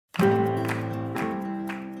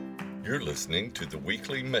You're listening to the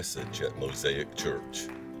weekly message at Mosaic Church.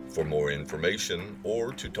 For more information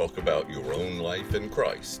or to talk about your own life in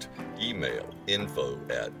Christ, email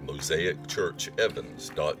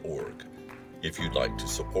info@mosaicchurchevans.org. If you'd like to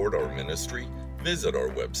support our ministry, visit our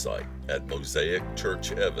website at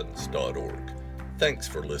mosaicchurchevans.org. Thanks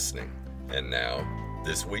for listening. And now,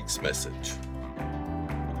 this week's message.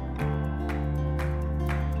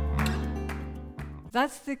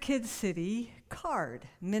 That's the Kid City card,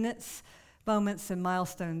 minutes, moments, and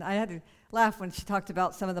milestones. I had to laugh when she talked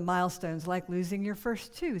about some of the milestones, like losing your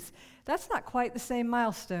first tooth. That's not quite the same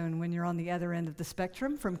milestone when you're on the other end of the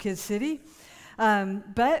spectrum from Kid City.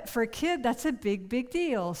 But for a kid, that's a big, big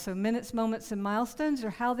deal. So minutes, moments, and milestones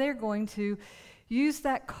are how they're going to use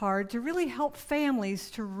that card to really help families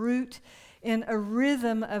to root in a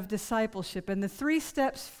rhythm of discipleship. And the 3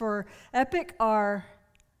 steps for EPIC are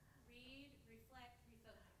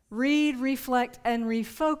read, reflect, and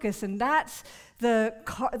refocus. And that's the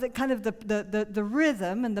kind of the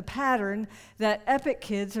rhythm and the pattern that EPIC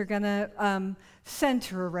kids are going to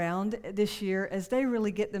center around this year as they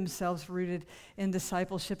really get themselves rooted in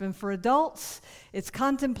discipleship. And for adults, it's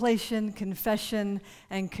contemplation, confession,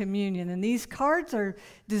 and communion. And these cards are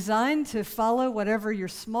designed to follow whatever your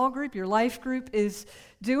small group, your life group is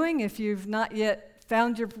doing. If you've not yet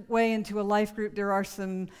found your way into a life group, there are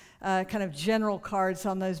some kind of general cards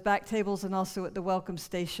on those back tables and also at the welcome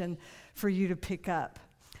station for you to pick up.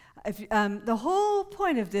 The whole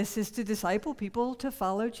point of this is to disciple people to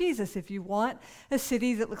follow Jesus. If you want a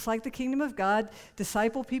city that looks like the kingdom of God,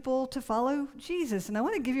 disciple people to follow Jesus. And I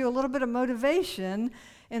want to give you a little bit of motivation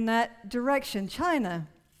in that direction. China,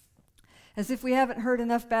 as if we haven't heard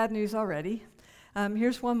enough bad news already.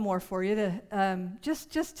 Here's one more for you to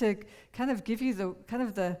just to kind of give you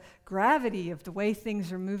the gravity of the way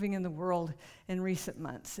things are moving in the world in recent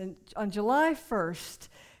months. And on July 1st,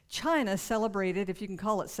 China celebrated, if you can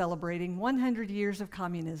call it celebrating, 100 years of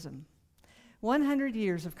communism. 100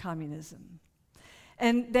 years of communism.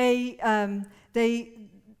 And they,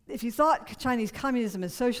 if you thought Chinese communism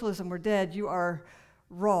and socialism were dead, you are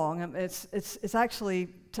wrong. It's actually,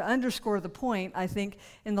 to underscore the point, I think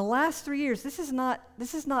in the last 3 years, this is not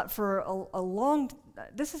for a long,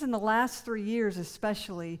 this is in the last 3 years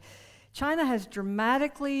especially, China has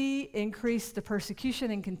dramatically increased the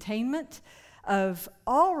persecution and containment of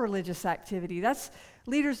all religious activity. That's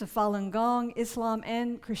leaders of Falun Gong, Islam,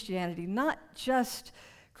 and Christianity, not just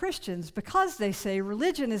Christians, because they say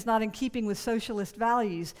religion is not in keeping with socialist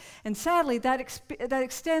values. And sadly, that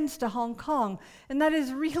extends to Hong Kong. And that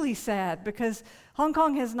is really sad, because Hong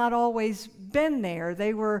Kong has not always been there.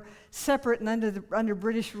 They were separate and under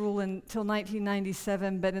British rule until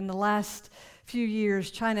 1997, but in the last few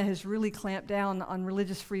years, China has really clamped down on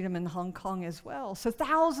religious freedom in Hong Kong as well. So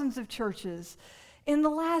thousands of churches in the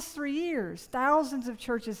last 3 years, thousands of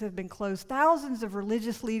churches have been closed. Thousands of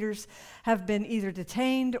religious leaders have been either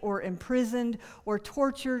detained or imprisoned or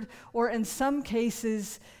tortured, or in some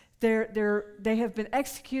cases, they have been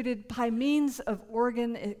executed by means of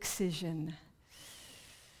organ excision.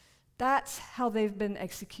 That's how they've been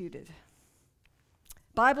executed.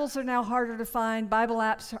 Bibles are now harder to find. Bible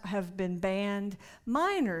apps have been banned.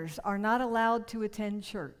 Minors are not allowed to attend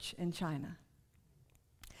church in China.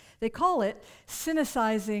 They call it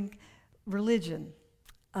sinicizing religion.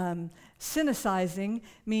 Sinicizing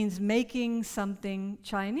means making something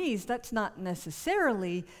Chinese. That's not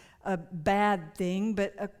necessarily a bad thing,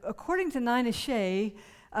 but according to Nina Shea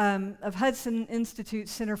of Hudson Institute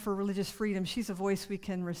Center for Religious Freedom, she's a voice we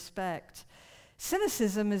can respect.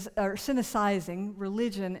 Sinicizing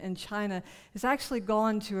religion in China has actually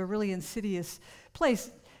gone to a really insidious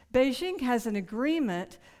place. Beijing has an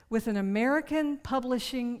agreement with an American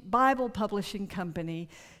Bible publishing company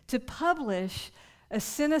to publish a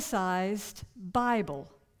sinicized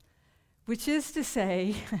Bible, which is to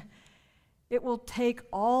say, it will take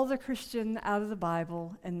all the Christian out of the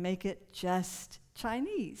Bible and make it just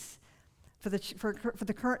Chinese. For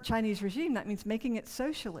the current Chinese regime, that means making it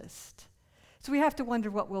socialist. So we have to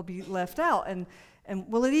wonder what will be left out, and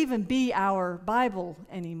will it even be our Bible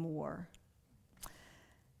anymore?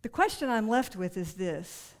 The question I'm left with is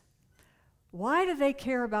this: why do they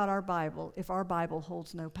care about our Bible if our Bible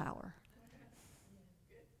holds no power?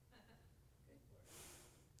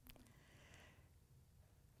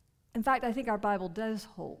 In fact, I think our Bible does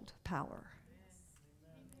hold power.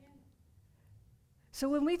 So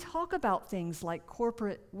when we talk about things like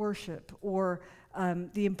corporate worship or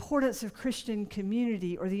the importance of Christian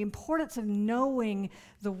community or the importance of knowing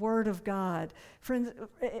the Word of God, friends,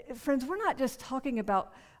 we're not just talking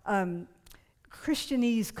about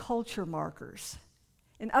Christianese culture markers.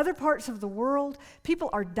 In other parts of the world, people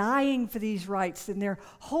are dying for these rights, and they're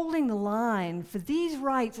holding the line for these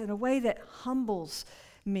rights in a way that humbles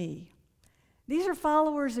me. These are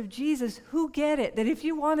followers of Jesus who get it, that if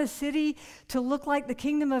you want a city to look like the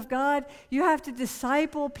kingdom of God, you have to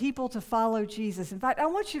disciple people to follow Jesus. In fact, I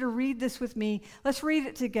want you to read this with me. Let's read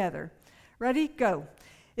it together. Ready? Go.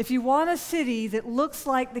 If you want a city that looks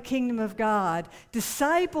like the kingdom of God,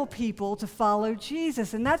 disciple people to follow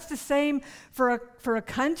Jesus. And that's the same for a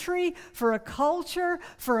country, for a culture,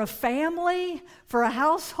 for a family, for a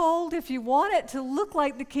household. If you want it to look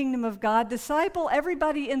like the kingdom of God, disciple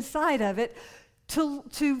everybody inside of it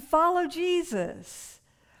to follow Jesus.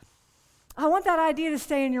 I want that idea to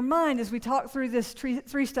stay in your mind as we talk through this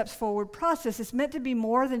three steps forward process. It's meant to be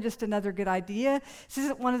more than just another good idea. This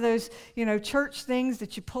isn't one of those, church things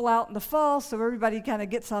that you pull out in the fall so everybody kind of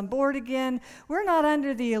gets on board again. We're not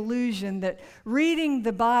under the illusion that reading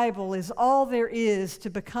the Bible is all there is to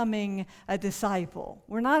becoming a disciple.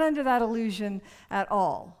 We're not under that illusion at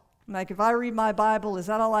all. Like, if I read my Bible, is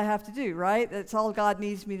that all I have to do, right? That's all God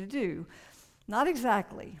needs me to do. Not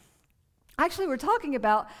exactly. Actually, we're talking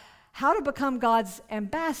about how to become God's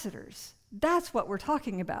ambassadors. That's what we're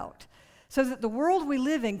talking about. So that the world we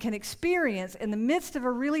live in can experience, in the midst of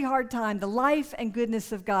a really hard time, the life and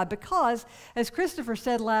goodness of God. Because, as Christopher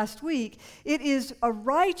said last week, it is a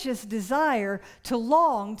righteous desire to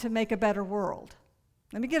long to make a better world.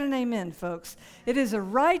 Let me get an amen, folks. It is a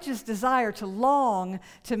righteous desire to long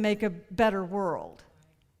to make a better world.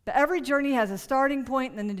 But every journey has a starting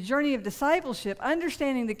point, and in the journey of discipleship,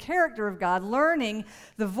 understanding the character of God, learning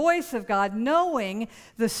the voice of God, knowing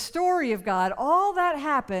the story of God, all that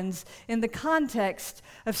happens in the context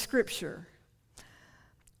of Scripture.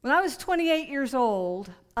 When I was 28 years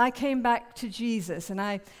old, I came back to Jesus, and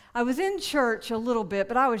I was in church a little bit,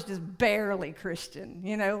 but I was just barely Christian,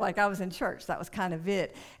 like I was in church. That was kind of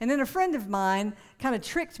it. And then a friend of mine kind of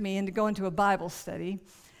tricked me into going to a Bible study.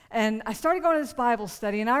 And I started going to this Bible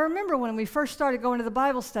study, and I remember when we first started going to the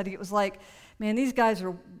Bible study, it was like, man, these guys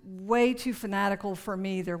are way too fanatical for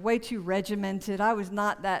me. They're way too regimented. I was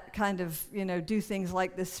not that kind of, do things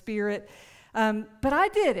like the Spirit. But I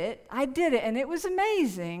did it, and it was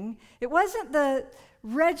amazing. It wasn't the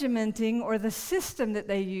regimenting or the system that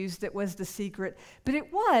they used that was the secret, but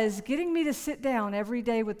it was getting me to sit down every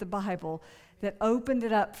day with the Bible that opened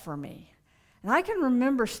it up for me. And I can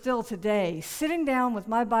remember still today sitting down with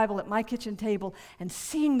my Bible at my kitchen table and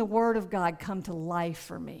seeing the Word of God come to life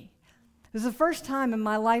for me. It was the first time in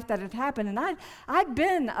my life that had happened, and I'd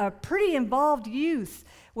been a pretty involved youth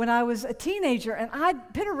when I was a teenager, and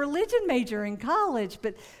I'd been a religion major in college,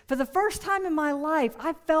 but for the first time in my life,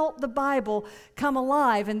 I felt the Bible come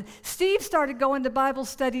alive. And Steve started going to Bible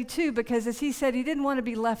study too, because as he said, he didn't want to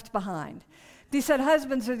be left behind. He said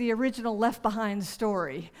husbands are the original left behind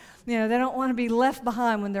story. They don't want to be left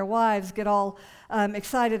behind when their wives get all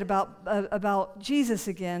excited about Jesus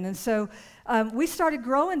again. And so we started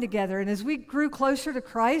growing together. And as we grew closer to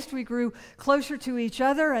Christ, we grew closer to each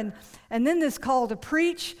other. And then this call to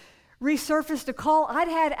preach resurfaced, a call I'd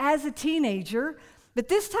had as a teenager. But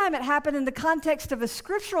this time it happened in the context of a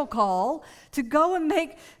scriptural call to go and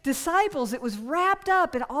make disciples. It was wrapped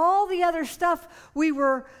up in all the other stuff we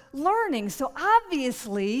were learning. So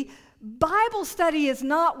obviously, Bible study is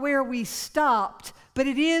not where we stopped, but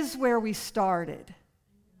it is where we started.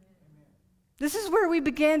 This is where we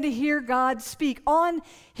began to hear God speak on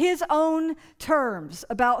His own terms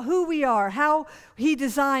about who we are, how He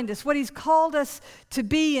designed us, what He's called us to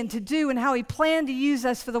be and to do, and how He planned to use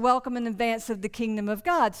us for the welcome and advance of the kingdom of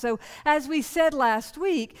God. So as we said last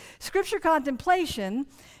week, Scripture contemplation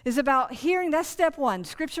is about hearing, that's step one.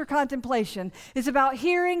 Scripture contemplation is about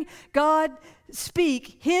hearing God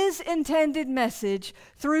speak His intended message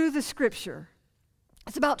through the Scripture.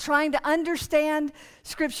 It's about trying to understand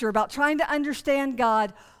Scripture, about trying to understand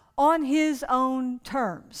God on His own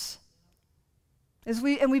terms.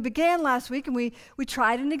 We began last week, and we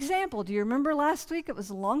tried an example. Do you remember last week? It was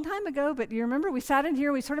a long time ago, but do you remember? We sat in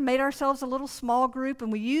here, we sort of made ourselves a little small group,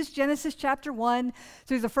 and we used Genesis chapter 1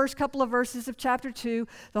 through the first couple of verses of chapter 2,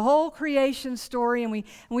 the whole creation story, and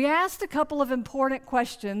we asked a couple of important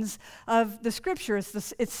questions of the Scripture.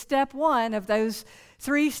 It's step one of those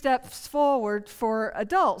 3 steps forward for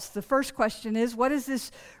adults. The first question is, what does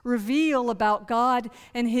this reveal about God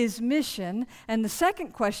and His mission? And the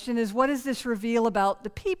second question is, what does this reveal about the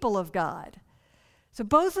people of God? So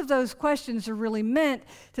both of those questions are really meant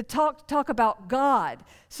to talk about God.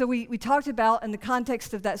 So we talked about, in the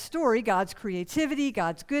context of that story, God's creativity,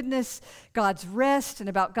 God's goodness, God's rest, and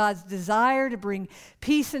about God's desire to bring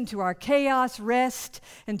peace into our chaos, rest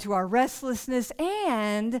into our restlessness.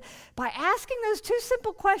 And by asking those two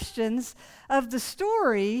simple questions of the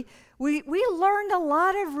story, we learned a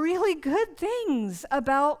lot of really good things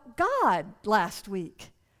about God last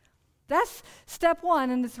week. That's step one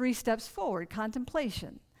in the 3 steps forward,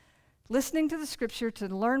 contemplation. Listening to the scripture to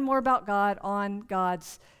learn more about God on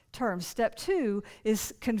God's terms. Step 2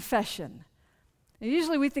 is confession. And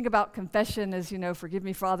usually we think about confession as, forgive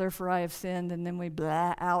me, Father, for I have sinned, and then we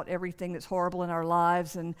blah out everything that's horrible in our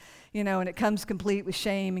lives, and, and it comes complete with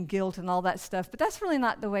shame and guilt and all that stuff. But that's really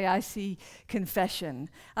not the way I see confession.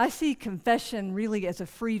 I see confession really as a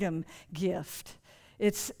freedom gift.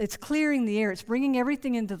 It's clearing the air. It's bringing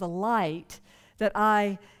everything into the light that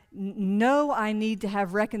I know I need to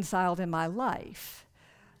have reconciled in my life.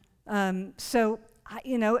 It's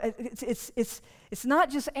not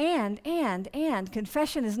just and.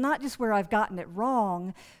 Confession is not just where I've gotten it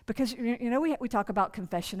wrong, because we talk about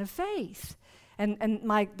confession of faith. And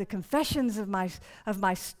the confessions of my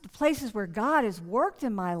places where God has worked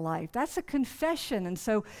in my life, that's a confession. And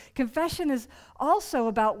so confession is also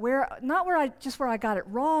about not where I got it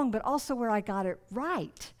wrong, but also where I got it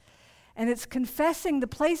right. And it's confessing the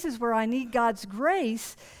places where I need God's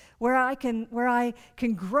grace, where I can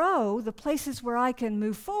grow, the places where I can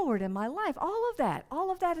move forward in my life. All of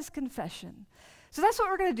that is confession. So that's what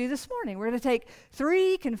we're going to do this morning. We're going to take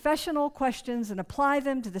 3 confessional questions and apply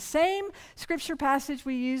them to the same scripture passage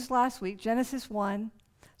we used last week, Genesis 1,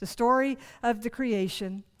 the story of the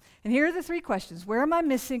creation. And here are the 3 questions. Where am I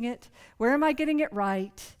missing it? Where am I getting it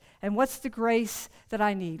right? And what's the grace that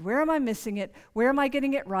I need? Where am I missing it? Where am I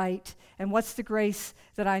getting it right? And what's the grace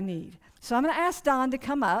that I need? So I'm going to ask Don to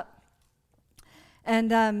come up.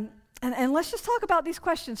 And let's just talk about these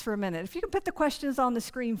questions for a minute. If you can put the questions on the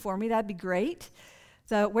screen for me, that'd be great.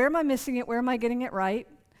 So where am I missing it? Where am I getting it right?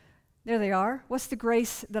 There they are. What's the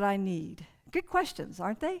grace that I need? Good questions,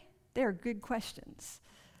 aren't they? They're good questions.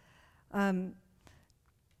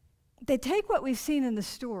 They take what we've seen in the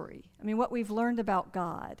story, what we've learned about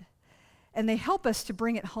God, and they help us to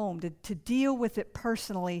bring it home, to deal with it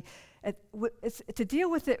personally, to deal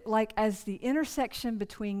with it like as the intersection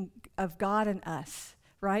of God and us.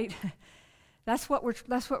 Right? That's what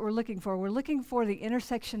we're looking for. We're looking for the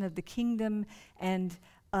intersection of the kingdom and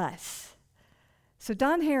us. So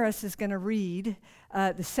Don Harris is going to read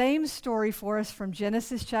the same story for us from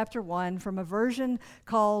Genesis chapter 1 from a version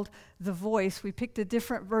called The Voice. We picked a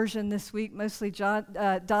different version this week. Mostly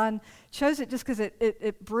Don chose it just because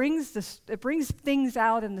it brings things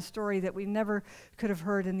out in the story that we never could have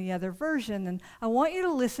heard in the other version. And I want you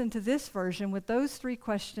to listen to this version with those 3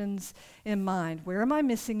 questions in mind. Where am I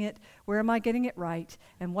missing it? Where am I getting it right?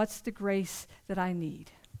 And what's the grace that I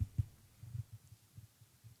need?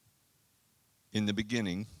 In the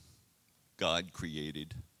beginning, God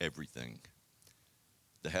created everything,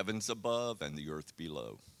 the heavens above and the earth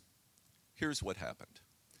below. Here's what happened.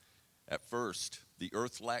 At first, the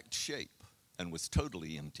earth lacked shape and was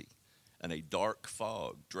totally empty, and a dark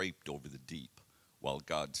fog draped over the deep, while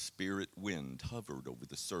God's spirit wind hovered over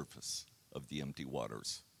the surface of the empty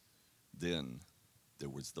waters. Then there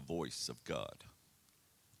was the voice of God.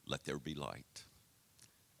 Let there be light.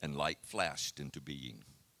 And light flashed into being.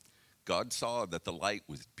 God saw that the light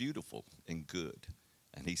was beautiful and good,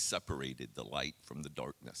 and he separated the light from the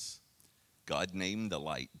darkness. God named the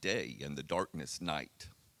light day and the darkness night.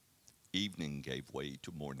 Evening gave way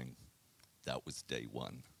to morning. That was day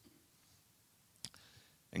 1.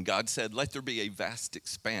 And God said, let there be a vast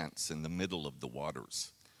expanse in the middle of the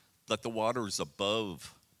waters. Let the waters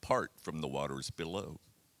above part from the waters below.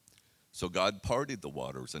 So God parted the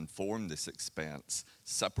waters and formed this expanse,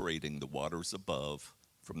 separating the waters above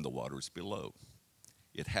from the waters below.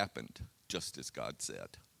 It happened just as God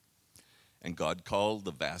said. And God called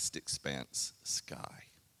the vast expanse sky.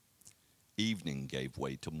 Evening gave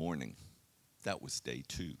way to morning. That was day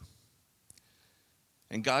 2.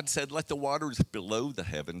 And God said, let the waters below the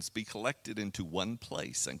heavens be collected into one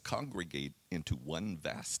place and congregate into one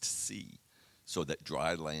vast sea, so that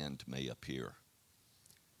dry land may appear.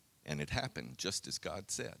 And it happened just as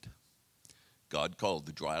God said. God called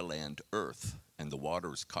the dry land earth, and the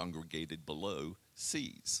waters congregated below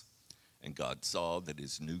seas. And God saw that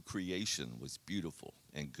his new creation was beautiful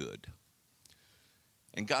and good.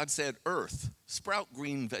 And God said, earth, sprout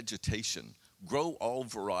green vegetation, grow all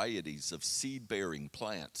varieties of seed-bearing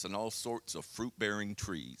plants and all sorts of fruit-bearing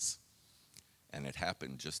trees. And it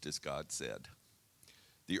happened just as God said.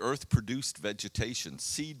 The earth produced vegetation,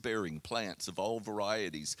 seed-bearing plants of all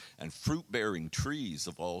varieties, and fruit-bearing trees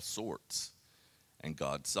of all sorts. And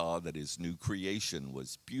God saw that his new creation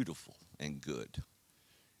was beautiful and good.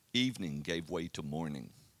 Evening gave way to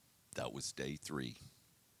morning. That was day 3.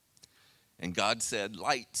 And God said,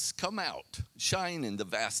 "Lights, come out, shine in the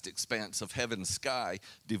vast expanse of heaven's sky,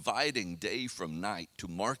 dividing day from night to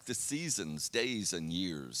mark the seasons, days, and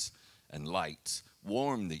years. And lights,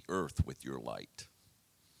 warm the earth with your light."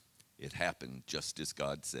 It happened just as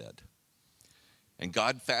God said. And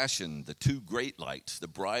God fashioned the 2 great lights, the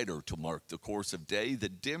brighter to mark the course of day, the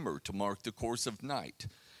dimmer to mark the course of night.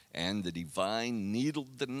 And the divine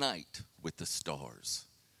needled the night with the stars.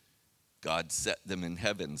 God set them in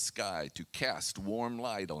heaven's sky to cast warm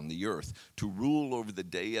light on the earth, to rule over the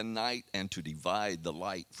day and night, and to divide the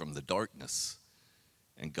light from the darkness.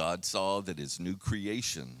 And God saw that his new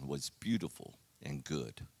creation was beautiful and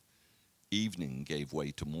good. Evening gave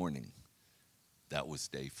way to morning. That was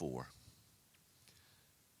day 4.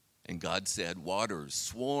 And God said, "Waters,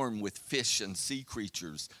 swarm with fish and sea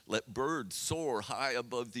creatures. Let birds soar high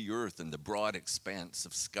above the earth in the broad expanse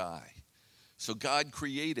of sky." So God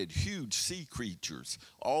created huge sea creatures,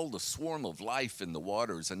 all the swarm of life in the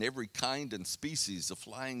waters, and every kind and species of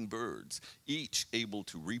flying birds, each able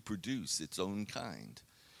to reproduce its own kind.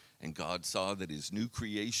 And God saw that his new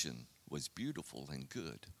creation was beautiful and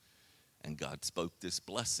good. And God spoke this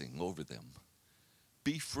blessing over them: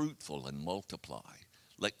 "Be fruitful and multiply.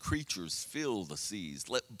 Let creatures fill the seas.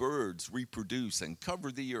 Let birds reproduce and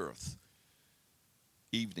cover the earth."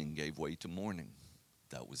 Evening gave way to morning.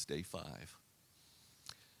 That was day 5.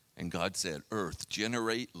 And God said, "Earth,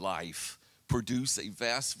 generate life. Produce a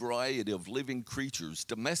vast variety of living creatures,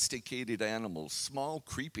 domesticated animals, small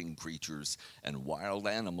creeping creatures, and wild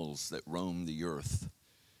animals that roam the earth."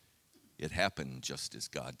 It happened just as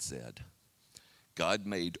God said. God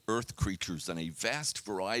made earth creatures in a vast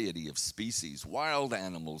variety of species, wild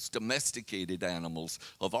animals, domesticated animals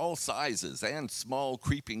of all sizes, and small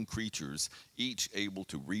creeping creatures, each able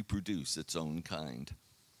to reproduce its own kind.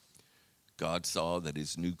 God saw that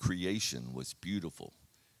his new creation was beautiful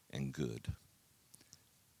and good.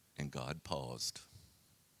 And God paused.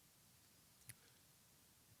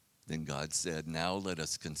 Then God said, "Now let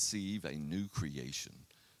us conceive a new creation,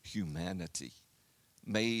 humanity,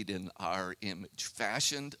 made in our image,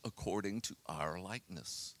 fashioned according to our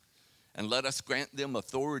likeness. And let us grant them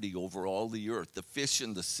authority over all the earth, the fish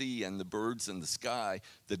in the sea and the birds in the sky,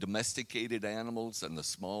 the domesticated animals and the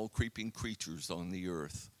small creeping creatures on the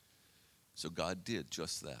earth." So God did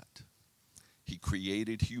just that. He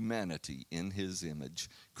created humanity in his image,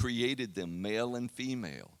 created them male and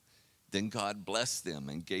female. Then God blessed them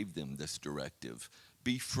and gave them this directive: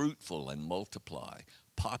 "Be fruitful and multiply,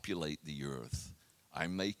 populate the earth. I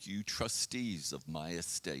make you trustees of my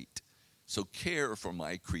estate. So care for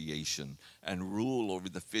my creation and rule over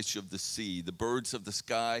the fish of the sea, the birds of the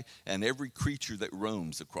sky, and every creature that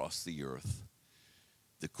roams across the earth."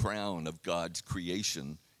 The crown of God's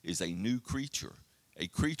creation is a new creature, a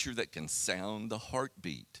creature that can sound the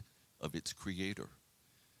heartbeat of its creator.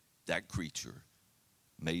 That creature,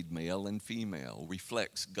 made male and female,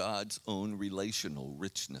 reflects God's own relational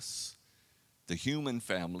richness. The human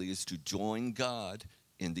family is to join God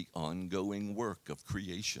in the ongoing work of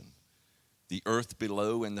creation. The earth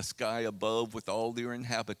below and the sky above with all their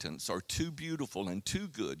inhabitants are too beautiful and too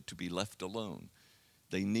good to be left alone.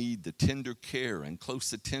 They need the tender care and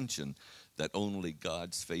close attention that only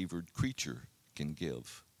God's favored creature can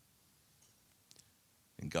give.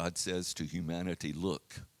 And God says to humanity,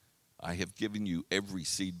 "Look, I have given you every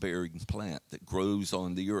seed-bearing plant that grows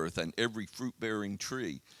on the earth and every fruit-bearing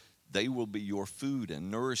tree. They will be your food and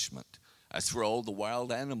nourishment. As for all the wild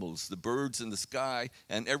animals, the birds in the sky,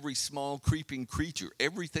 and every small creeping creature,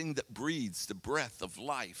 everything that breathes the breath of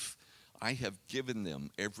life, I have given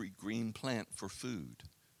them every green plant for food."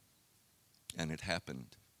 And it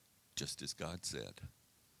happened just as God said.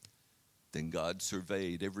 Then God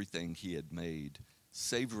surveyed everything he had made,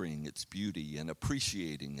 savoring its beauty and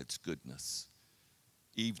appreciating its goodness.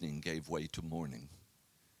 Evening gave way to morning.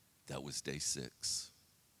 That was day 6.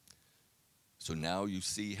 So now you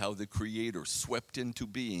see how the Creator swept into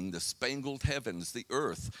being the spangled heavens, the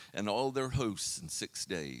earth, and all their hosts in 6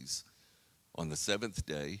 days. On the 7th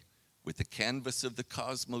day, with the canvas of the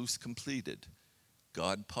cosmos completed,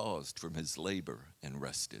 God paused from his labor and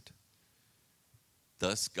rested.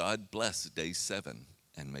 Thus God blessed day 7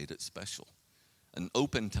 and made it special, an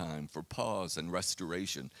open time for pause and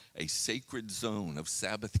restoration, a sacred zone of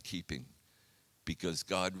Sabbath keeping, because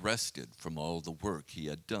God rested from all the work he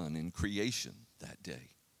had done in creation that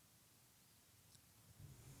day.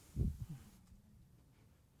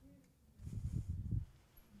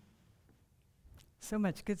 So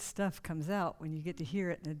much good stuff comes out when you get to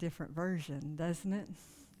hear it in a different version, doesn't it?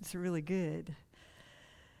 It's really good.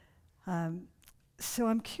 So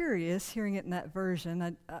I'm curious, hearing it in that version,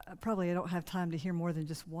 I don't have time to hear more than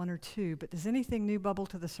just one or two, but does anything new bubble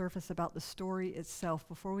to the surface about the story itself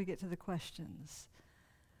before we get to the questions?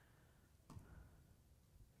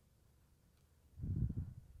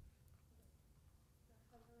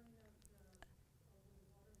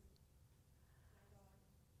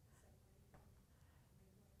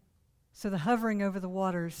 So the hovering over the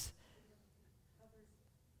waters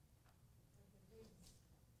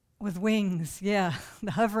with wings, yeah,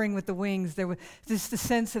 the hovering with the wings. There was just the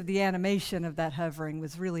sense of the animation of that hovering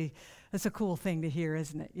was really, that's a cool thing to hear,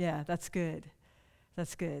 isn't it? Yeah, that's good.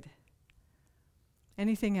 That's good.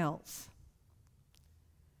 Anything else?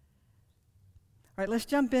 All right, let's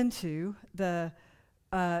jump into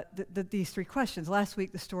these three questions. Last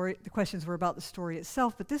week, the questions were about the story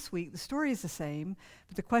itself, but this week, the story is the same,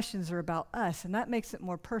 but the questions are about us, and that makes it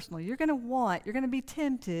more personal. You're going to be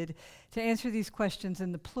tempted to answer these questions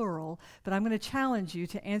in the plural, but I'm going to challenge you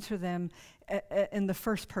to answer them in the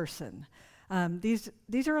first person.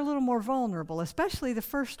 These are a little more vulnerable, especially the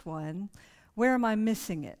first one, where am I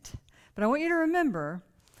missing it? But I want you to remember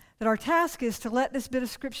that our task is to let this bit of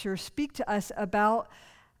Scripture speak to us about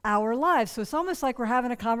our lives. So it's almost like we're having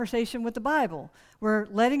a conversation with the Bible. We're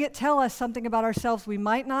letting it tell us something about ourselves we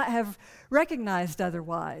might not have recognized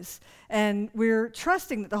otherwise. And we're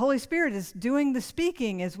trusting that the Holy Spirit is doing the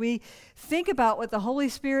speaking as we think about what the Holy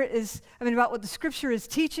Spirit about what the Scripture is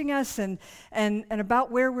teaching us and about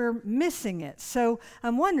where we're missing it. So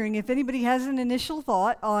I'm wondering if anybody has an initial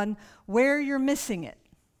thought on where you're missing it.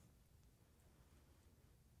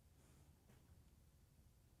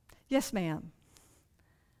 Yes, ma'am.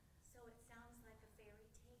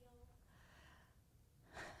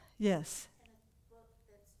 Yes. And a book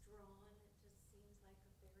that's drawn, it just seems like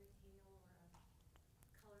a fairy tale or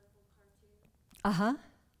a colorful cartoon. Uh-huh.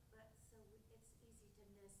 But so it's easy to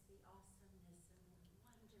miss the awesomeness and the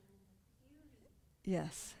wonder and the beauty.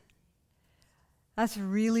 Yes. That's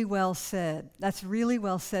really well said. That's really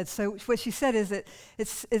well said. So what she said is that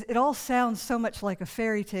it all sounds so much like a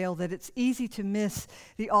fairy tale that it's easy to miss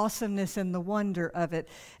the awesomeness and the wonder of it.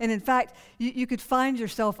 And in fact, you could find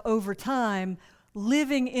yourself over time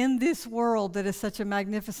living in this world that is such a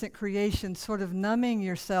magnificent creation, sort of numbing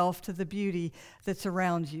yourself to the beauty that's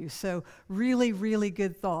around you. So really, really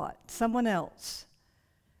good thought. Someone else.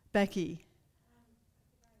 Becky.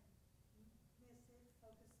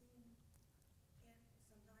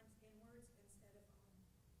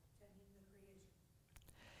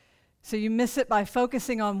 So you miss it by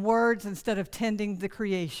focusing on words instead of tending the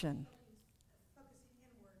creation.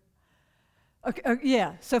 Okay,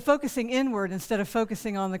 yeah, so focusing inward instead of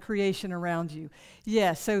focusing on the creation around you.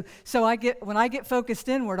 Yeah, so when I get focused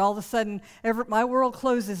inward, all of a sudden my world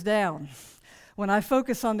closes down. When I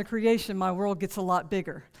focus on the creation, my world gets a lot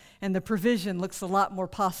bigger, and the provision looks a lot more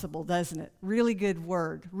possible, doesn't it? Really good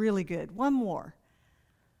word, really good. One more.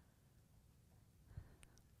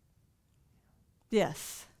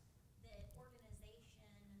 Yes.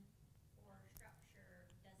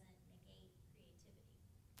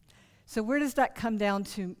 So where does that come down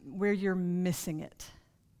to where you're missing it?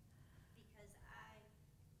 Because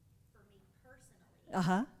for me personally,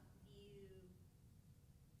 view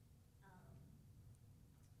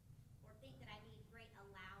or think that I need great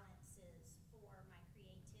allowances for my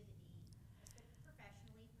creativity,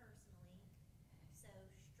 professionally, personally. So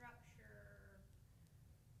structure,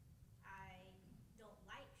 I don't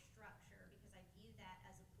like structure because I view that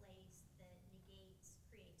as a place that negates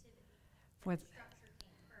creativity.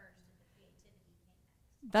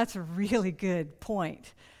 That's a really good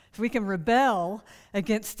point. So we can rebel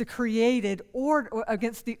against the created order,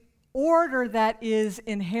 against the order that is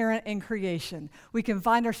inherent in creation. We can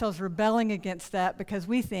find ourselves rebelling against that because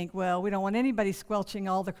we think, well, we don't want anybody squelching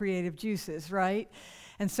all the creative juices, right?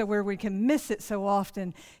 And so where we can miss it so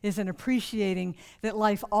often is in appreciating that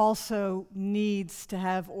life also needs to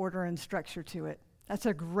have order and structure to it. That's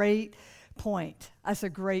a great point. That's a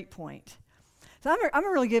great point. So I'm a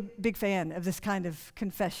really big fan of this kind of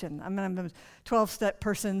confession. I'm a 12-step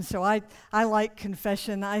person, so I like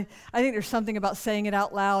confession. I think there's something about saying it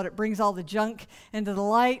out loud. It brings all the junk into the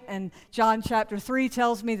light, and John chapter 3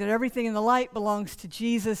 tells me that everything in the light belongs to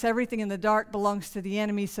Jesus. Everything in the dark belongs to the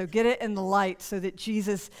enemy, so get it in the light so that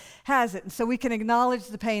Jesus has it. And so we can acknowledge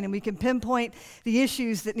the pain, and we can pinpoint the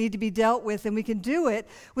issues that need to be dealt with, and we can do it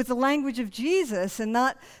with the language of Jesus and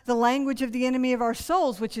not the language of the enemy of our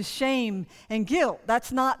souls, which is shame and guilt.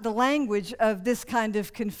 That's not the language of this kind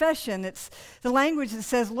of confession. It's the language that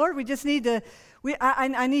says, Lord, we just need to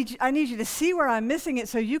I need you to see where I'm missing it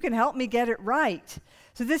so you can help me get it right.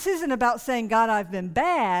 So this isn't about saying, God, I've been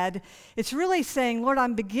bad. It's really saying, Lord,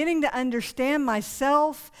 I'm beginning to understand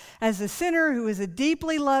myself as a sinner who is a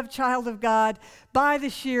deeply loved child of God by the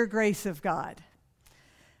sheer grace of God.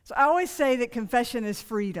 So I always say that confession is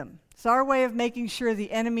freedom. It's our way of making sure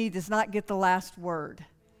the enemy does not get the last word.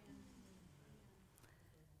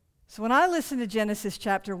 So when I listen to Genesis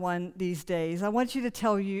chapter 1 these days, I want to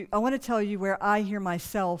tell you where I hear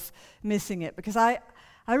myself missing it, because I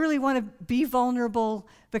really want to be vulnerable,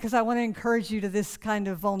 because I want to encourage you to this kind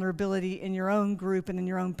of vulnerability in your own group and in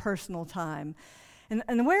your own personal time.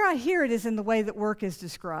 And where I hear it is in the way that work is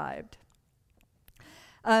described.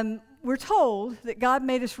 We're told that God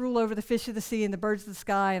made us rule over the fish of the sea and the birds of the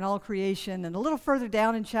sky and all creation. And a little further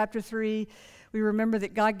down in chapter 3, we remember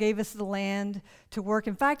that God gave us the land to work.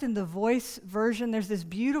 In fact, in the Voice version, there's this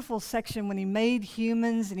beautiful section when he made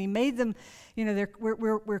humans and he made them,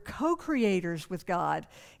 we're co-creators with God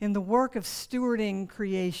in the work of stewarding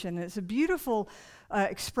creation. And it's a beautiful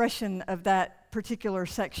expression of that particular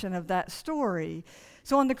section of that story.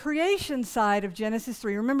 So on the creation side of Genesis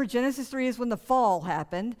 3, remember Genesis 3 is when the fall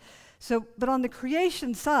happened. But on the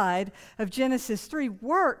creation side of Genesis 3,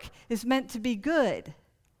 work is meant to be good.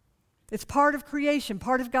 It's part of creation,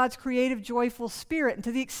 part of God's creative, joyful spirit. And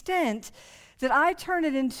to the extent that I turn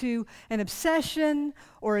it into an obsession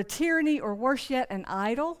or a tyranny or worse yet, an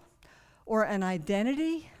idol or an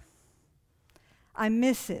identity, I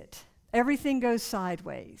miss it. Everything goes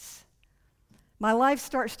sideways. My life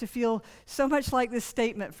starts to feel so much like this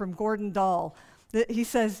statement from Gordon Dahl. That he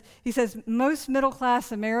says, most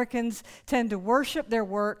middle-class Americans tend to worship their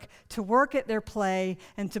work, to work at their play,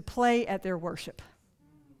 and to play at their worship.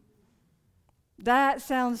 That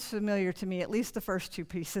sounds familiar to me, at least the first two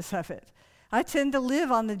pieces of it. I tend to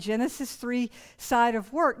live on the Genesis 3 side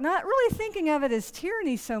of work, not really thinking of it as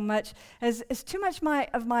tyranny so much as too much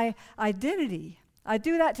of my identity. I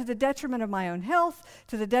do that to the detriment of my own health,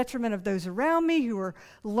 to the detriment of those around me who are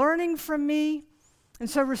learning from me. And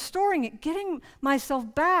so restoring it, getting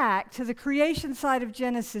myself back to the creation side of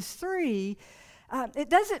Genesis 3, it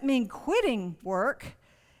doesn't mean quitting work.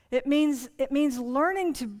 It means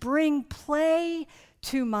learning to bring play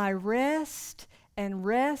to my rest and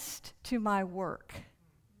rest to my work.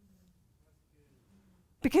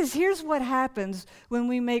 Because here's what happens when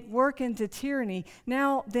we make work into tyranny.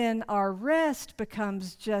 Now then our rest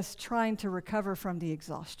becomes just trying to recover from the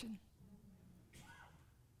exhaustion.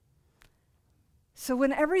 So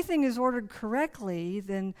when everything is ordered correctly,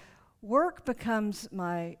 then work becomes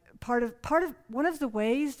my part of one of the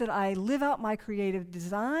ways that I live out my creative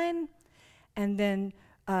design, and then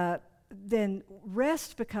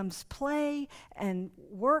rest becomes play, and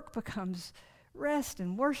work becomes rest,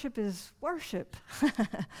 and worship is worship.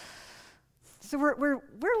 So we're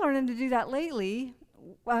learning to do that lately,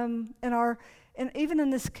 and even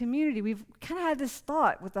in this community, we've kind of had this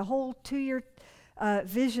thought with the whole 2-year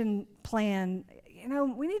vision plan.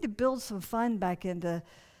 We need to build some fun back into,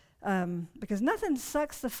 because nothing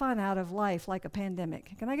sucks the fun out of life like a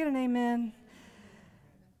pandemic. Can I get an amen?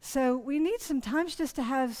 So we need some times just to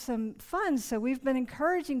have some fun. So we've been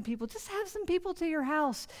encouraging people, just have some people to your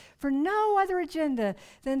house for no other agenda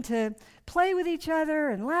than to play with each other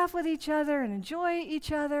and laugh with each other and enjoy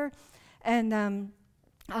each other and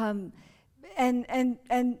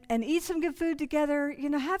eat some good food together.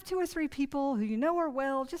 Have 2 or 3 people who are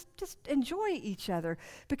well. Just enjoy each other.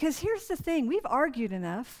 Because here's the thing: we've argued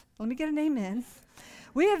enough. Let me get an amen.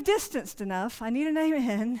 We have distanced enough. I need an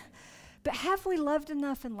amen. But have we loved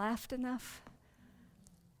enough and laughed enough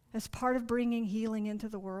as part of bringing healing into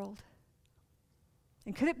the world?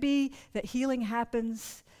 And could it be that healing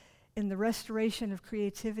happens in the restoration of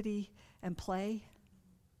creativity and play?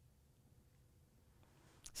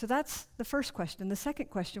 So that's the first question. The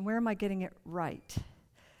second question: where am I getting it right?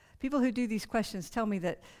 People who do these questions tell me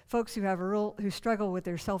that folks who struggle with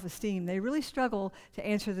their self-esteem, they really struggle to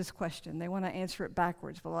answer this question. They want to answer it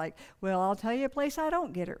backwards. But well, I'll tell you a place I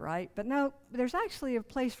don't get it right. But no, there's actually a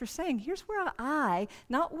place for saying, here's where I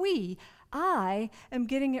am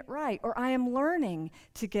getting it right, or I am learning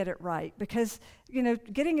to get it right. Because,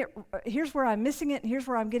 here's where I'm missing it and here's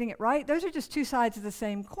where I'm getting it right. Those are just 2 sides of the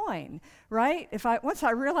same coin, right? Once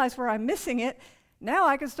I realize where I'm missing it, now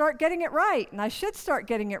I can start getting it right, and I should start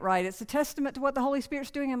getting it right. It's a testament to what the Holy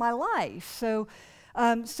Spirit's doing in my life. So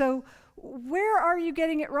where are you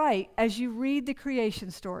getting it right as you read the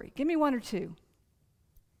creation story? Give me 1 or 2.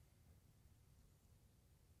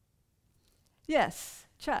 Yes,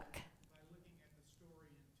 Chuck. By looking at the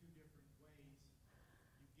story in 2 different ways,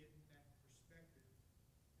 you get that perspective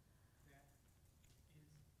that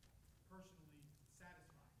is personally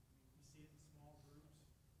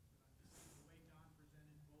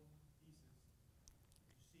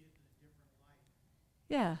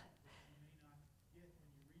Yeah. you may not get when you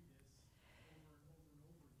read this over and over and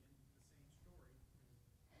over again, the same story,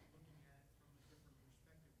 looking at it from a different perspective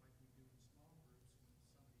like we do in small groups when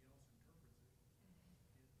somebody else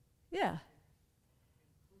interprets it. Yeah.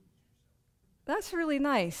 That's really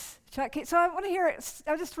nice, Chuck. So I want to hear it.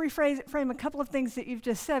 I'll just frame a couple of things that you've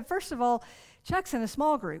just said. First of all, Chuck's in a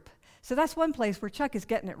small group. So that's one place where Chuck is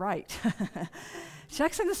getting it right.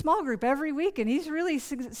 Chuck's in a small group every week, and he's really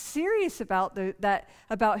serious about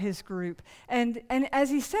about his group. And as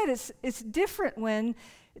he said, it's different when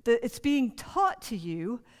it's being taught to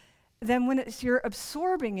you than when you're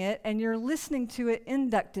absorbing it and you're listening to it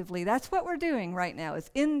inductively. That's what we're doing right now, is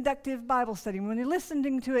inductive Bible study. When you're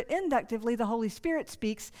listening to it inductively, the Holy Spirit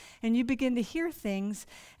speaks and you begin to hear things.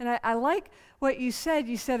 And I like what you said.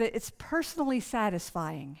 You said it's personally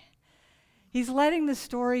satisfying. He's letting the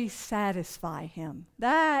story satisfy him.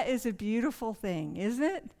 That is a beautiful thing, isn't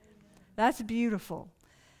it? That's beautiful.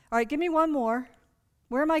 All right, give me one more.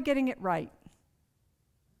 Where am I getting it right?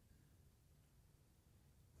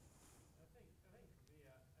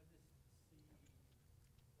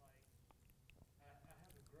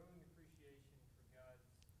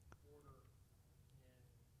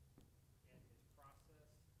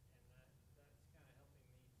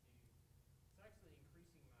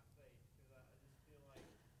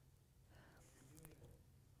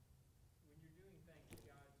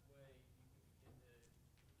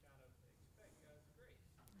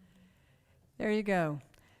 There you go.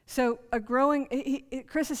 So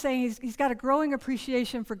Chris is saying he's got a growing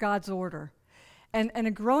appreciation for God's order and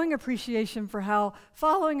a growing appreciation for how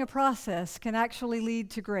following a process can actually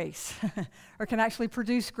lead to grace or can actually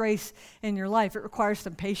produce grace in your life. It requires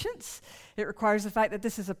some patience. It requires the fact that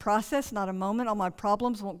this is a process, not a moment. All my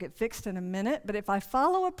problems won't get fixed in a minute. But if I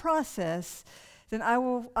follow a process, then I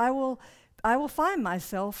will find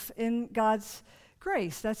myself in God's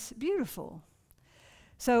grace. That's beautiful.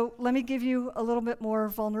 So let me give you a little bit more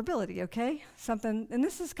vulnerability, okay? Something, and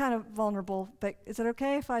this is kind of vulnerable, but is it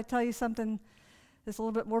okay if I tell you something that's a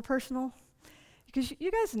little bit more personal? Because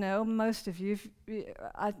you guys know, most of you,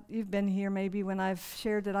 you've been here maybe when I've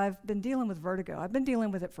shared that I've been dealing with vertigo. I've been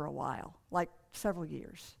dealing with it for a while, like several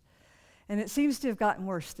years. And it seems to have gotten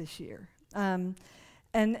worse this year. And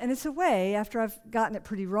it's a way, after I've gotten it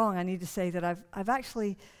pretty wrong, I need to say that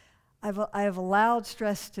I have allowed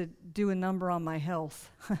stress to do a number on my health,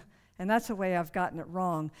 and that's a way I've gotten it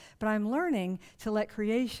wrong. But I'm learning to let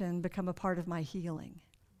creation become a part of my healing.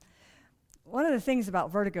 One of the things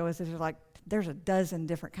about vertigo is that there's a dozen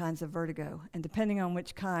different kinds of vertigo, and depending on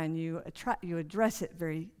which kind, you address it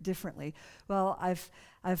very differently. Well, I've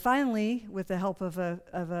finally, with the help of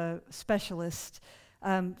a specialist,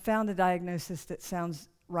 found a diagnosis that sounds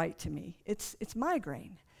right to me. It's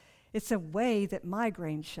migraine. It's a way that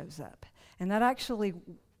migraine shows up. And that actually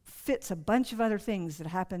fits a bunch of other things that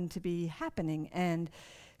happen to be happening. And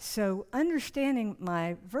so understanding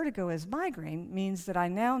my vertigo as migraine means that I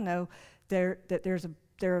now know there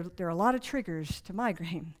are a lot of triggers to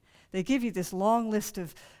migraine. They give you this long list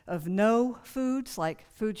of no foods, like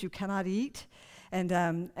foods you cannot eat. And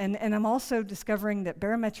I'm also discovering that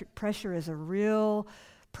barometric pressure is a real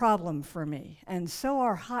problem for me, and so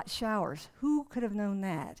are hot showers. Who could have known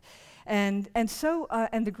that? And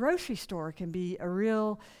the grocery store can be a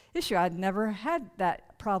real issue. I'd never had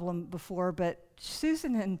that problem before, but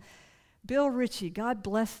Susan and Bill Ritchie, God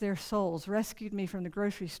bless their souls, rescued me from the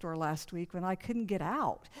grocery store last week when I couldn't get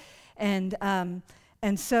out. And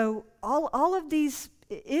so all of these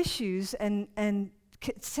issues and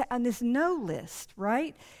on this no list,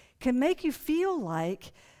 right, can make you feel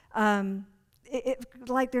like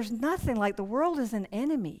like there's nothing, like the world is an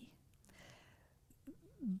enemy.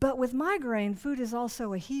 But with migraine, food is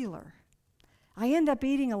also a healer. I end up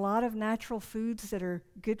eating a lot of natural foods that are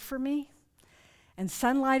good for me, and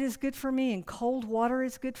sunlight is good for me, and cold water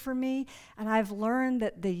is good for me, and I've learned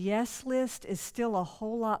that the yes list is still a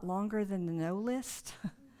whole lot longer than the no list.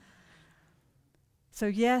 So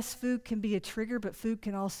yes, food can be a trigger, but food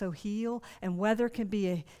can also heal. And weather can be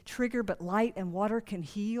a trigger, but light and water can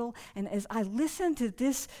heal. And as I listen to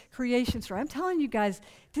this creation story, I'm telling you guys,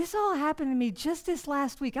 this all happened to me just this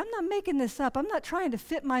last week. I'm not making this up. I'm not trying to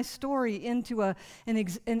fit my story into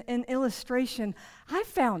an illustration. I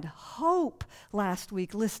found hope last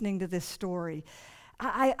week listening to this story.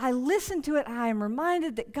 I listened to it, and I am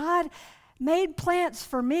reminded that God made plants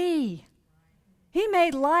for me. He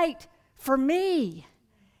made light for me.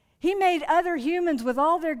 He made other humans with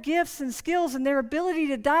all their gifts and skills and their ability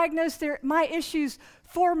to diagnose my issues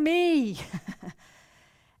for me.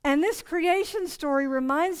 And this creation story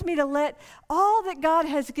reminds me to let all that God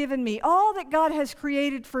has given me, all that God has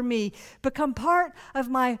created for me, become part of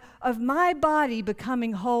my body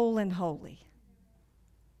becoming whole and holy.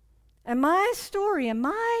 And my story and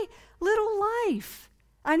my little life,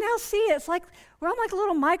 I now see it. It's like, well, I'm like a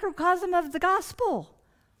little microcosm of the gospel.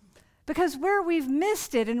 Because where we've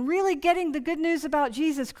missed it and really getting the good news about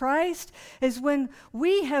Jesus Christ is when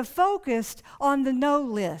we have focused on the no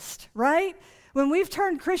list, right? When we've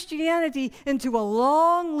turned Christianity into a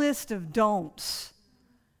long list of don'ts.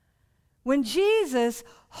 When Jesus,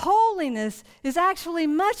 holiness, is actually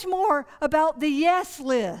much more about the yes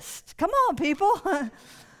list. Come on, people.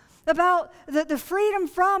 About the freedom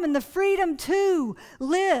from and the freedom to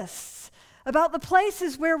lists. About the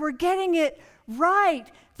places where we're getting it right.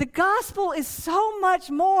 The gospel is so much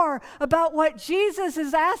more about what Jesus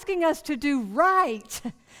is asking us to do right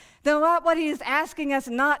than about what he is asking us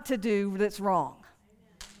not to do that's wrong.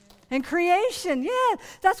 And creation, yeah,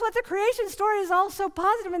 that's what the creation story is all so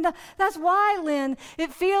positive. And that's why, Lynn,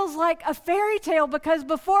 it feels like a fairy tale, because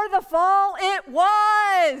before the fall, it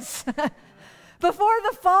was. Before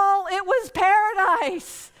the fall, it was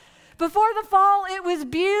paradise. Before the fall, it was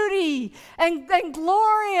beauty and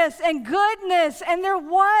glorious and goodness, and there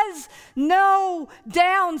was no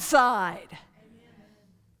downside.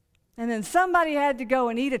 And then somebody had to go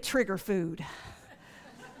and eat a trigger food.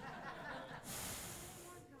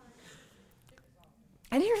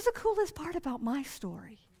 And here's the coolest part about my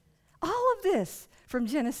story. All of this from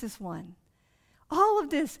Genesis 1. All of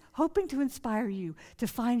this hoping to inspire you to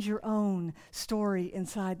find your own story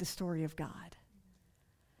inside the story of God.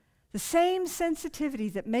 The same sensitivity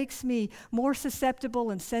that makes me more susceptible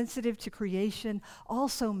and sensitive to creation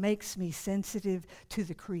also makes me sensitive to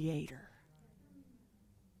the Creator.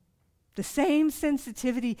 The same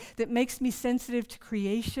sensitivity that makes me sensitive to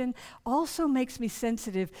creation also makes me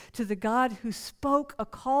sensitive to the God who spoke a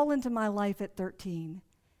call into my life at 13,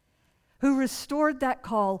 who restored that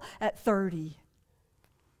call at 30.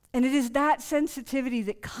 And it is that sensitivity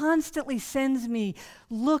that constantly sends me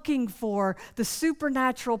looking for the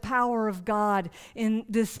supernatural power of God in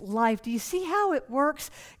this life. Do you see how it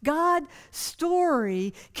works? God's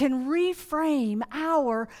story can reframe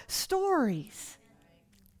our stories.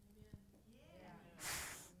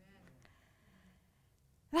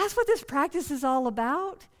 That's what this practice is all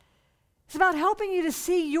about. It's about helping you to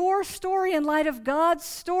see your story in light of God's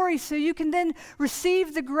story so you can then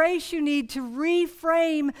receive the grace you need to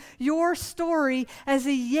reframe your story as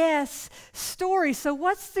a yes story. So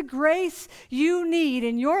what's the grace you need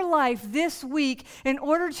in your life this week in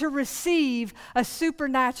order to receive a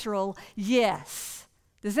supernatural yes?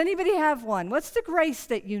 Does anybody have one? What's the grace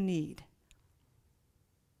that you need?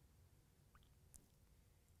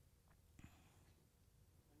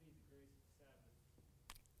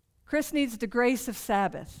 Chris needs the grace of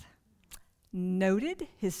Sabbath. Noted,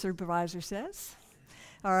 his supervisor says.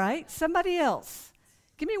 All right, somebody else.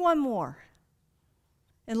 Give me one more.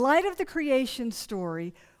 In light of the creation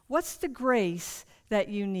story, what's the grace that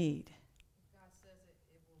you need?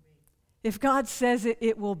 If God says it,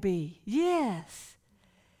 it will be. Yes.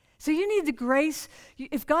 So you need the grace.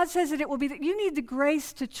 If God says it will be. You need the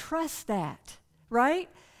grace to trust that, right?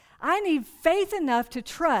 I need faith enough to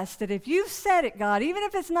trust that if you've said it, God, even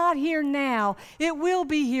if it's not here now, it will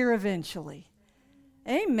be here eventually.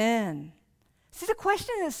 Amen. See, the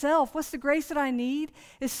question itself, what's the grace that I need,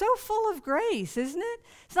 is so full of grace, isn't it?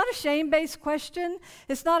 It's not a shame-based question.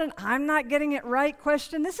 It's not an I'm not getting it right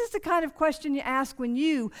question. This is the kind of question you ask when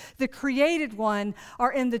you, the created one,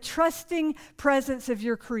 are in the trusting presence of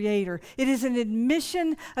your Creator. It is an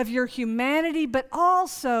admission of your humanity, but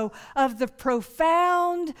also of the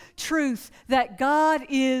profound truth that God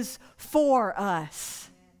is for us.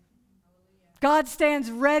 God stands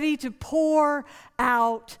ready to pour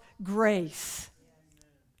out grace.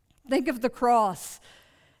 Think of the cross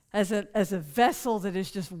as a vessel that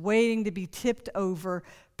is just waiting to be tipped over,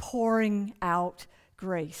 pouring out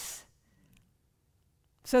grace.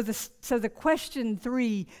 So the question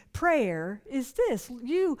 3 prayer is this: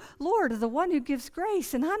 you, Lord, are the one who gives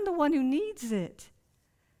grace, and I'm the one who needs it.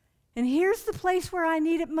 And here's the place where I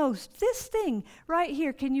need it most. This thing right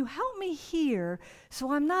here, can you help me here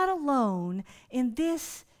so I'm not alone in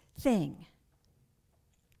this thing?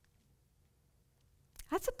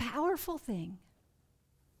 That's a powerful thing.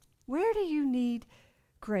 Where do you need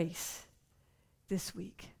grace this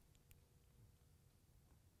week?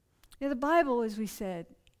 You know, the Bible, as we said,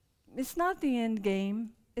 it's not the end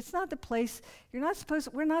game. It's not the place. We're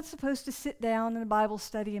not supposed to sit down in a Bible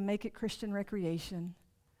study and make it Christian recreation.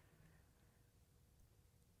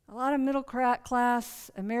 A lot of middle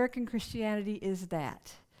class American Christianity is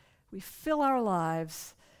that. We fill our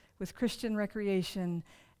lives with Christian recreation,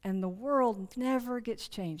 and the world never gets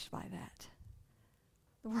changed by that.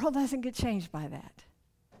 The world doesn't get changed by that.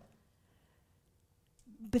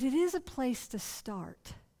 But it is a place to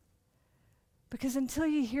start. Because until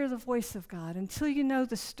you hear the voice of God, until you know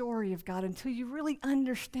the story of God, until you really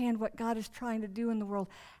understand what God is trying to do in the world,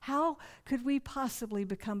 how could we possibly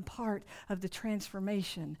become part of the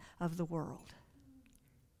transformation of the world?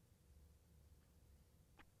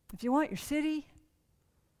 If you want your city,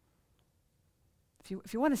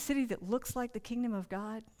 if you want a city that looks like the kingdom of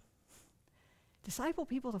God, disciple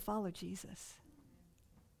people to follow Jesus.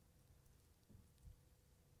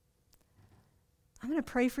 I'm going to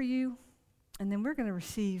pray for you, and then we're going to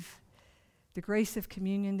receive the grace of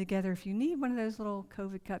communion together. If you need one of those little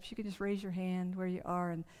COVID cups, you can just raise your hand where you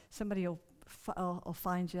are, and somebody will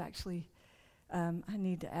find you. Actually, I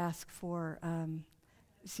need to ask for,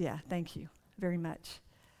 thank you very much.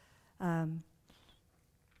 I'm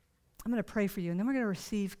going to pray for you, and then we're going to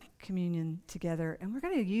receive communion together, and we're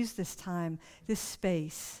going to use this time, this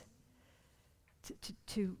space,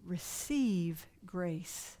 to receive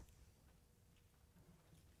grace.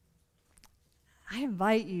 I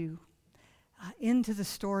invite you into the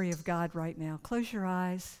story of God right now. Close your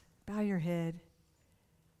eyes, bow your head.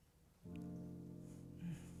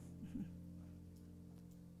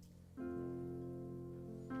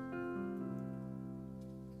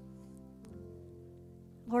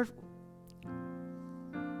 Lord,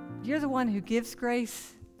 you're the one who gives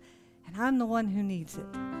grace, and I'm the one who needs it.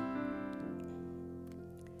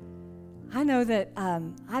 I know that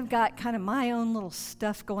I've got kind of my own little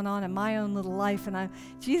stuff going on in my own little life, and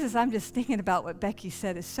I'm just thinking about what Becky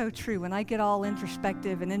said is so true. When I get all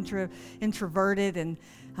introspective and introverted and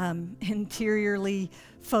interiorly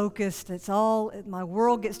focused, my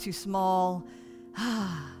world gets too small.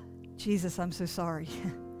 Jesus, I'm so sorry.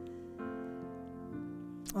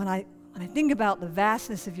 When I think about the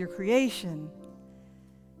vastness of your creation,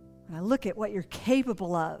 when I look at what you're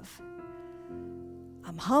capable of,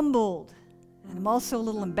 I'm humbled, and I'm also a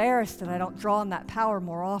little embarrassed that I don't draw on that power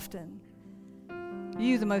more often.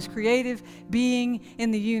 You, the most creative being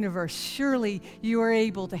in the universe, surely you are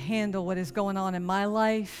able to handle what is going on in my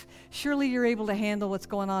life. Surely you're able to handle what's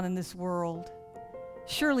going on in this world.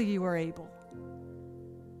 Surely you are able.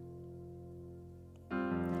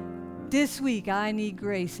 This week, I need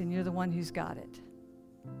grace, and you're the one who's got it.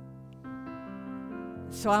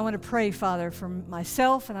 So I want to pray, Father, for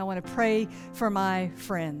myself, and I want to pray for my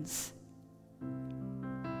friends.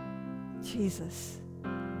 Jesus,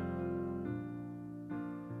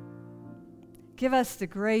 give us the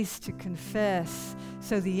grace to confess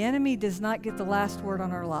so the enemy does not get the last word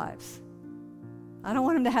on our lives. I don't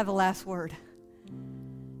want him to have the last word.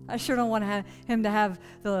 I sure don't want him to have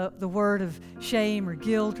the word of shame or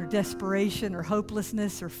guilt or desperation or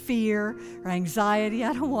hopelessness or fear or anxiety.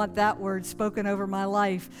 I don't want that word spoken over my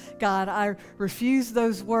life. God, I refuse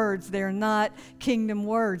those words. They're not kingdom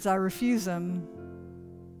words. I refuse them.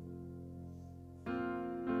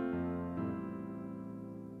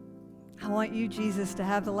 I want you, Jesus, to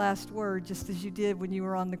have the last word, just as you did when you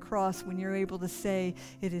were on the cross, when you're able to say,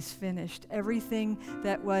 it is finished. Everything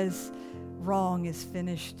that was wrong is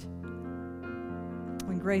finished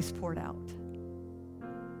when grace poured out.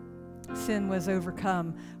 Sin was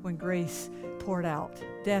overcome when grace poured out.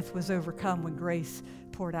 Death was overcome when grace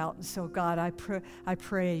poured out. And so, God, I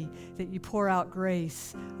pray that you pour out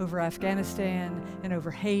grace over Afghanistan and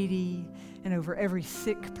over Haiti and over every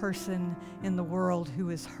sick person in the world who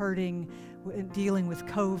is hurting, dealing with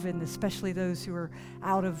COVID, and especially those who are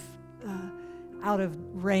out of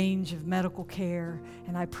range of medical care.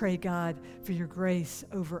 And I pray, God, for your grace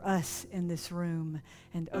over us in this room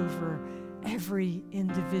and over every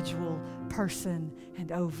individual person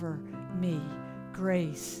and over me.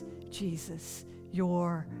 Grace, Jesus,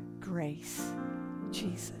 your grace,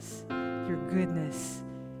 Jesus, your goodness,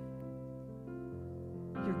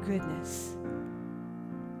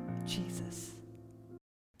 Jesus.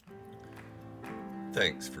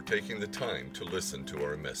 Thanks for taking the time to listen to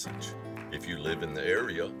our message. If you live in the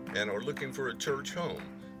area and are looking for a church home,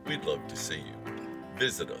 we'd love to see you.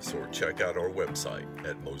 Visit us or check out our website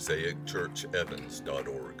at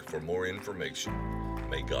mosaicchurchevans.org for more information.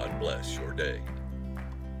 May God bless your day.